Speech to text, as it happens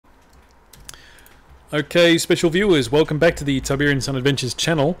Okay, special viewers, welcome back to the Tiberian Adventures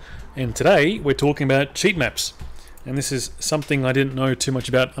channel, and today we're talking about cheat maps. And this is something I didn't know too much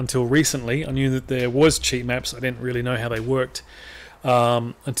about until recently. I knew that there was cheat maps, I didn't really know how they worked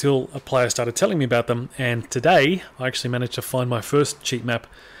until a player started telling me about them, and today I actually managed to find my first cheat map,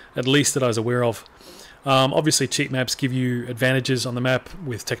 at least that I was aware of. Obviously cheat maps give you advantages on the map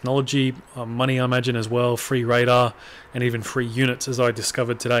with technology, money I imagine as well, free radar, and even free units as I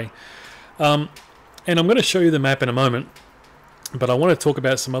discovered today. And I'm going to show you the map in a moment, but I want to talk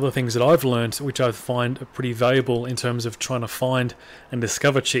about some other things that I've learned which I find are pretty valuable in terms of trying to find and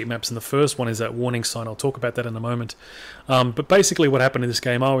discover cheat maps. And the first one is that warning sign. I'll talk about that in a moment. But basically what happened in this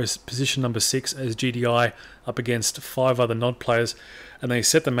game, I was position number 6 as GDI up against 5 other nod players, and they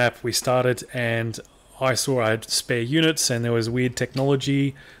set the map. We started and I saw I had spare units and there was weird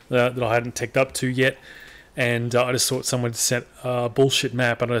technology that I hadn't teched up to yet. And I just thought someone set a bullshit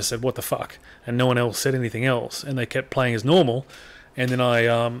map, and I just said, what the fuck? And no one else said anything else, and they kept playing as normal. And then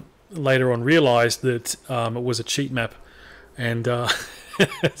I later on realized that it was a cheat map, and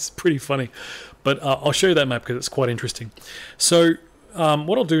it's pretty funny. But I'll show you that map because it's quite interesting. So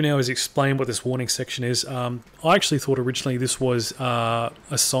what I'll do now is explain what this warning section is. I actually thought originally this was a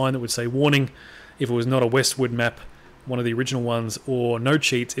sign that would say warning if it was not a westward map, one of the original ones, or no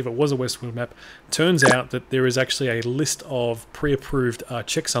cheats if it was a westward map. Turns out that there is actually a list of pre-approved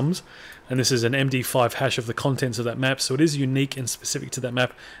checksums, and this is an MD5 hash of the contents of that map, so it is unique and specific to that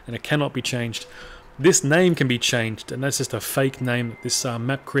map, and it cannot be changed. This name can be changed, and that's just a fake name that this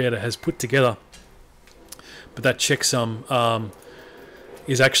map creator has put together, but that checksum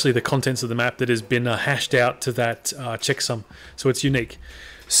is actually the contents of the map that has been hashed out to that checksum, so it's unique.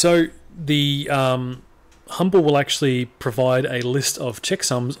 So the Humble will actually provide a list of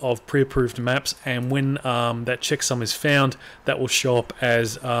checksums of pre-approved maps, and when that checksum is found, that will show up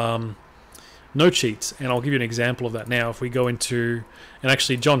as no cheats. And I'll give you an example of that now. If we go into, and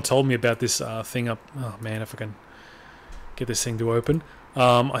actually John told me about this thing up, oh man, if I can get this thing to open.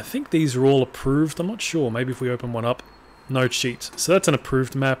 I think these are all approved, I'm not sure, maybe if we open one up, no cheats. So that's an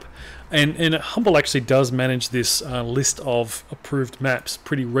approved map, and Humble actually does manage this list of approved maps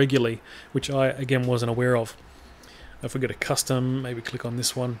pretty regularly, which I again wasn't aware of. If we go to custom, maybe click on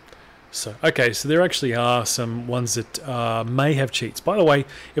this one. So okay, so there actually are some ones that may have cheats. By the way,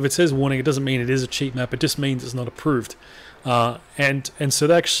 if it says warning, it doesn't mean it is a cheat map, it just means it's not approved. And so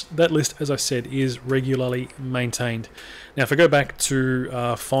that list, as I said, is regularly maintained. Now if I go back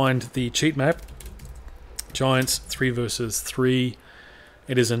to find the cheat map, Giants 3 versus 3.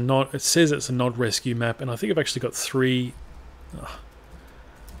 It is a nod. It says it's a nod rescue map, and I think I've actually got 3. Oh,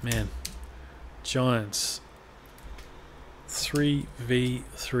 man, Giants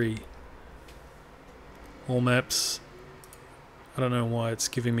 3v3. All maps. I don't know why it's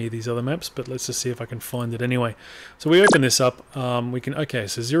giving me these other maps, but let's just see if I can find it anyway. So we open this up. We can. Okay,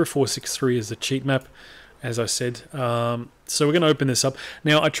 so 0463 is the cheat map, as I said. So we're going to open this up.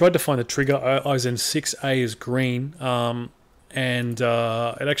 Now, I tried to find the trigger. I was in 6A is green, and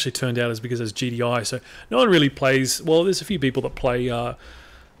it actually turned out as because it's GDI. So no one really plays, well, there's a few people that play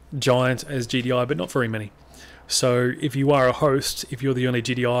Giant as GDI, but not very many. So if you are a host, if you're the only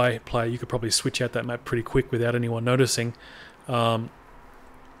GDI player, you could probably switch out that map pretty quick without anyone noticing. Yeah,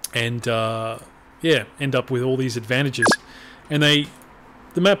 end up with all these advantages. And the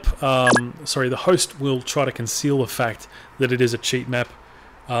map, the host will try to conceal the fact that it is a cheat map,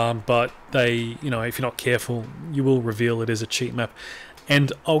 but they, if you're not careful, you will reveal it is a cheat map.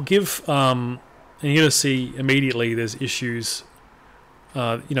 And I'll give, and you're going to see immediately there's issues,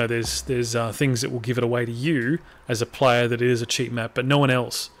 there's things that will give it away to you as a player that it is a cheat map, but no one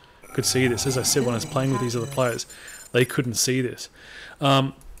else could see this. As I said, when I was playing with these other players, they couldn't see this.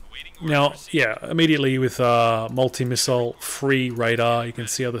 Now, yeah, immediately with multi-missile, free radar, you can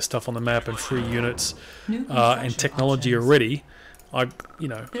see other stuff on the map, and free units, and technology already. I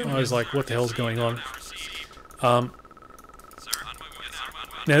was like, what the hell's going on?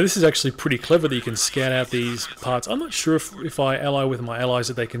 Now, this is actually pretty clever that you can scout out these parts. I'm not sure if I ally with my allies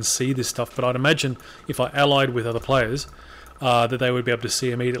that they can see this stuff, but I'd imagine if I allied with other players, that they would be able to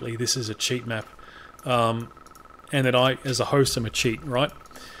see immediately this is a cheat map, and that I, as a host, am a cheat, right?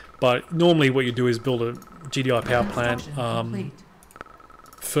 But normally what you do is build a GDI power plant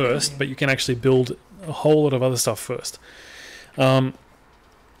first, but you can actually build a whole lot of other stuff first.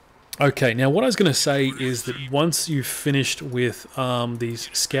 Okay, now what I was going to say is that once you've finished with these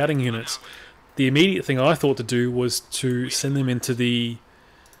scouting units, the immediate thing I thought to do was to send them into the,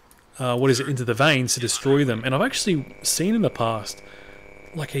 into the veins to destroy them. And I've actually seen in the past,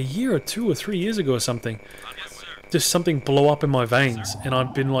 like a year or 2 or 3 years ago or something, just something blow up in my veins, and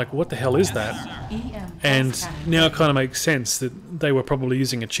I've been like, what the hell is that? And now it kind of makes sense that they were probably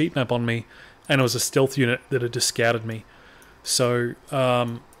using a cheat map on me, and it was a stealth unit that had just scouted me. So,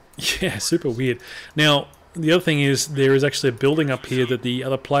 yeah, super weird. Now, the other thing is, there is actually a building up here that the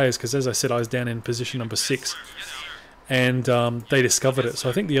other players, because as I said, I was down in position number 6, and they discovered it. So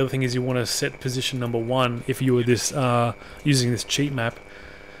I think the other thing is you want to set position number 1 if you were this using this cheat map,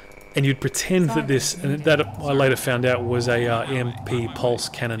 and you'd pretend that this, and that I later found out was a EMP pulse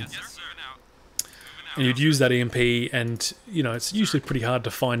cannon. And you'd use that EMP, and you know, it's usually pretty hard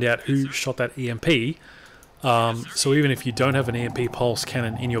to find out who shot that EMP. So even if you don't have an EMP pulse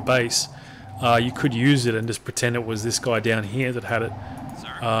cannon in your base, you could use it and just pretend it was this guy down here that had it.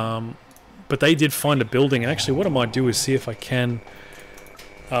 But they did find a building, and actually what I might do is see if I can...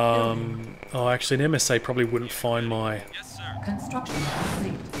 oh, actually an MSA probably wouldn't find my... Construction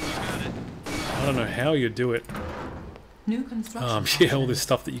complete. I don't know how you do it. New construction. Yeah, all this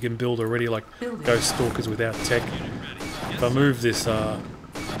stuff that you can build already, like Ghost Stalkers without tech. If I move this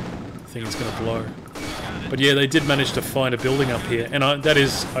thing, it's going to blow. But yeah, they did manage to find a building up here, and that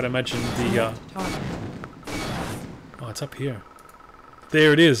is, I'd imagine, the... oh, it's up here.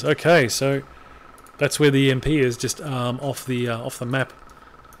 There it is. Okay, so that's where the EMP is, just off the map,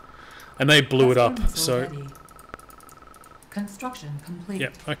 and they blew it up. So construction complete.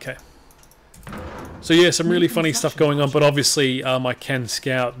 Yep. Okay. So yeah, some really funny stuff going on, but obviously I can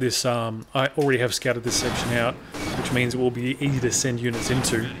scout this. I already have scouted this section out, which means it will be easy to send units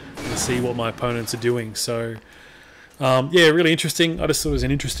into and see what my opponents are doing. So yeah, really interesting. I just thought it was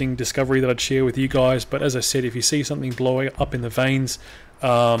an interesting discovery that I'd share with you guys. But as I said, if you see something blowing up in the veins,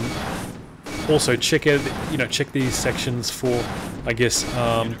 also check out, check these sections for, I guess,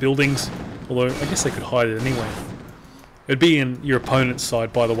 buildings. Although I guess they could hide it anyway. It'd be in your opponent's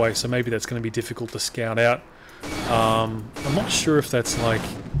side, by the way, so maybe that's going to be difficult to scout out. I'm not sure if that's like...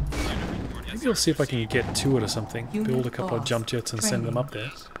 Maybe I'll see if I can get to it or something. Build a couple of jump jets and send them up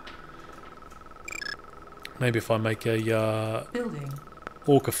there. Maybe if I make a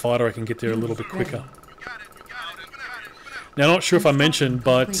Orca fighter, I can get there a little bit quicker. Now, I'm not sure if I mentioned,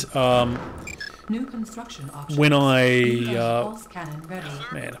 but when I...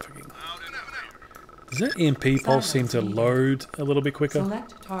 man, if I can... Does that EMP pulse seem to load a little bit quicker?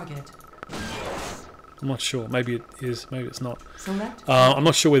 Select target. I'm not sure. Maybe it is. Maybe it's not. I'm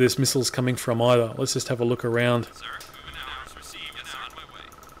not sure where this missile's coming from either. Let's just have a look around.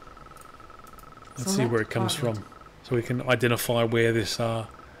 Let's see where it comes from, so we can identify where this.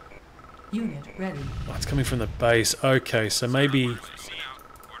 Unit ready. Oh, it's coming from the base. Okay, so maybe.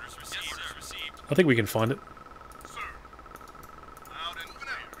 I think we can find it.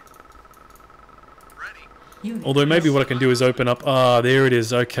 Although maybe what I can do is open up... Ah, there it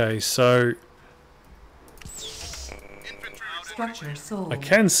is. Okay, so... I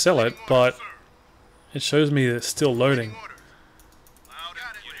can sell it, but it shows me that it's still loading.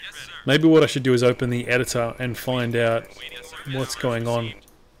 Maybe what I should do is open the editor and find out what's going on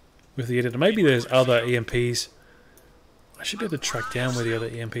with the editor. Maybe there's other EMPs. I should be able to track down where the other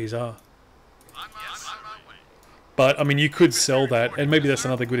EMPs are. But, I mean, you could sell that, and maybe that's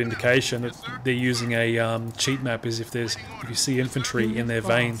another good indication that they're using a cheat map, is if you see infantry in their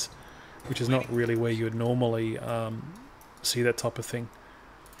veins, which is not really where you would normally see that type of thing.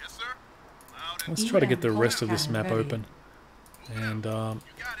 Let's try to get the rest of this map open. And,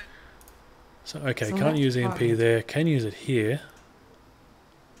 so, okay, can't use EMP there, can use it here.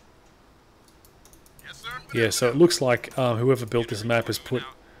 Yeah, so it looks like whoever built this map has put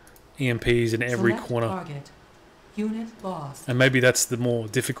EMPs in every corner. Unit lost. And maybe that's the more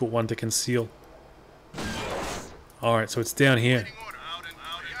difficult one to conceal. Alright, so it's down here.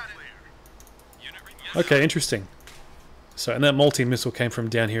 Okay, interesting. So, and that multi-missile came from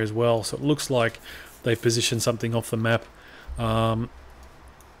down here as well, so it looks like they positioned something off the map.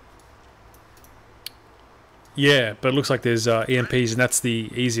 Yeah, but it looks like there's EMPs, and that's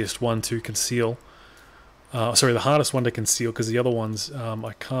the easiest one to conceal. Sorry, the hardest one to conceal, because the other ones,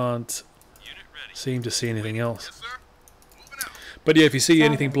 I can't seem to see anything else. But yeah, if you see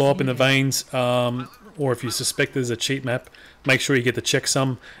anything blow up in the veins, or if you suspect there's a cheat map, make sure you get the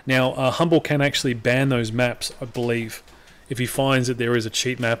checksum. Now, Humble can actually ban those maps, I believe. If he finds that there is a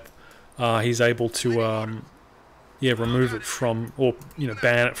cheat map, he's able to yeah, remove it from, or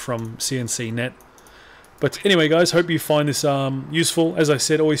ban it from CNC.net. But anyway, guys, hope you find this useful. As I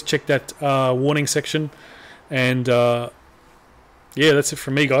said, always check that warning section. And yeah, that's it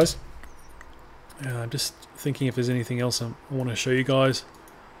from me, guys. I'm just thinking if there's anything else I want to show you guys.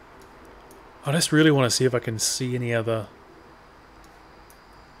 I just really want to see if I can see any other...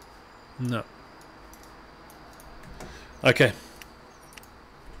 No. Okay.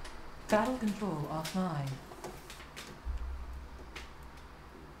 Battle control offline.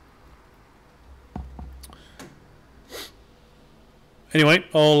 Anyway,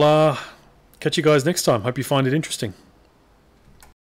 I'll catch you guys next time. Hope you find it interesting.